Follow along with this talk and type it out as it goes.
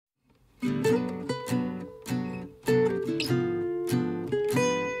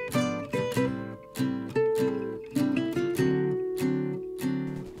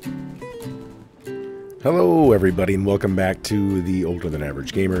Hello everybody and welcome back to the Older Than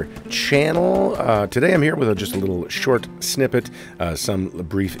Average Gamer channel. Today I'm here with just a little short snippet, some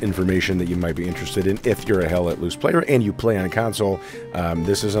brief information that you might be interested in if you're a Hell Let Loose player and you play on console.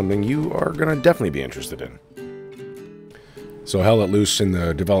 This is something you are going to definitely be interested in. So Hell Let Loose and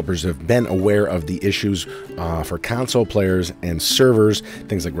the developers have been aware of the issues for console players and servers,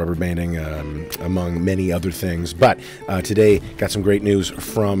 things like rubber banding, among many other things. But today, got some great news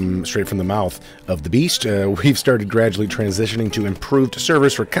straight from the mouth of the beast. We've started gradually transitioning to improved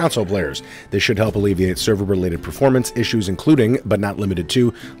servers for console players. This should help alleviate server-related performance issues, including, but not limited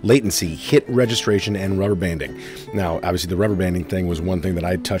to, latency, hit registration, and rubber banding. Now, obviously, the rubber banding thing was one thing that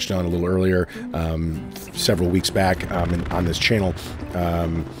I touched on a little earlier, several weeks back on this channel,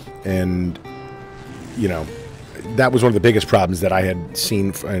 and you know, that was one of the biggest problems that I had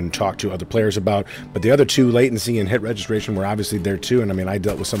seen and talked to other players about. But the other two, latency and hit registration, were obviously there too, and I mean, I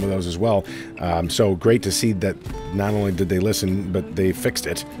dealt with some of those as well. So great to see that not only did they listen, but they fixed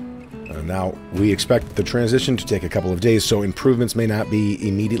it. Now, we expect the transition to take a couple of days, so improvements may not be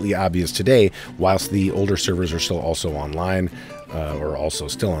immediately obvious today, whilst the older servers are still also online, or also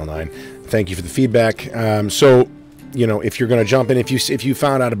still online. Thank you for the feedback. So, you know, if you're going to jump in, if you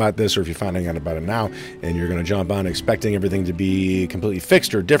found out about this, or if you're finding out about it now, and you're going to jump on expecting everything to be completely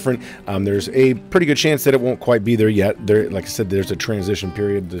fixed or different, there's a pretty good chance that it won't quite be there yet. Like I said, there's a transition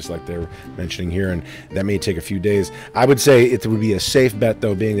period, just like they're mentioning here, and that may take a few days. I would say it would be a safe bet,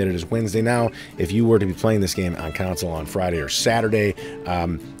 though, being that it is Wednesday now. If you were to be playing this game on console on Friday or Saturday,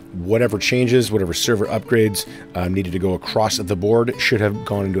 whatever changes, whatever server upgrades needed to go across the board should have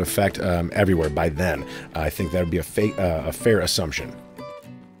gone into effect everywhere by then. I think that would be a fair assumption.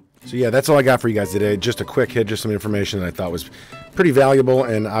 So yeah, that's all I got for you guys today. Just a quick hit, just some information that I thought was pretty valuable,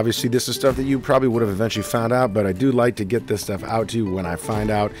 and obviously this is stuff that you probably would have eventually found out, but I do like to get this stuff out to you when I find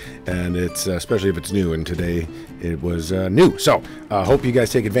out, and it's especially if it's new, and today it was new. So hope you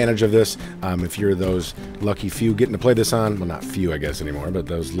guys take advantage of this. If you're those lucky few getting to play this on, well, not few I guess anymore, but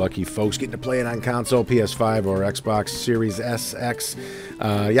those lucky folks getting to play it on console, PS5 or Xbox Series X,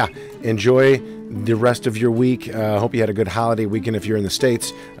 yeah, enjoy the rest of your week. Hope you had a good holiday weekend if you're in the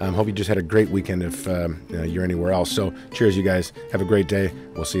States. Hope you just had a great weekend if you're anywhere else. So cheers, you guys. Have a great day.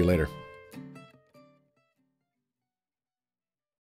 We'll see you later.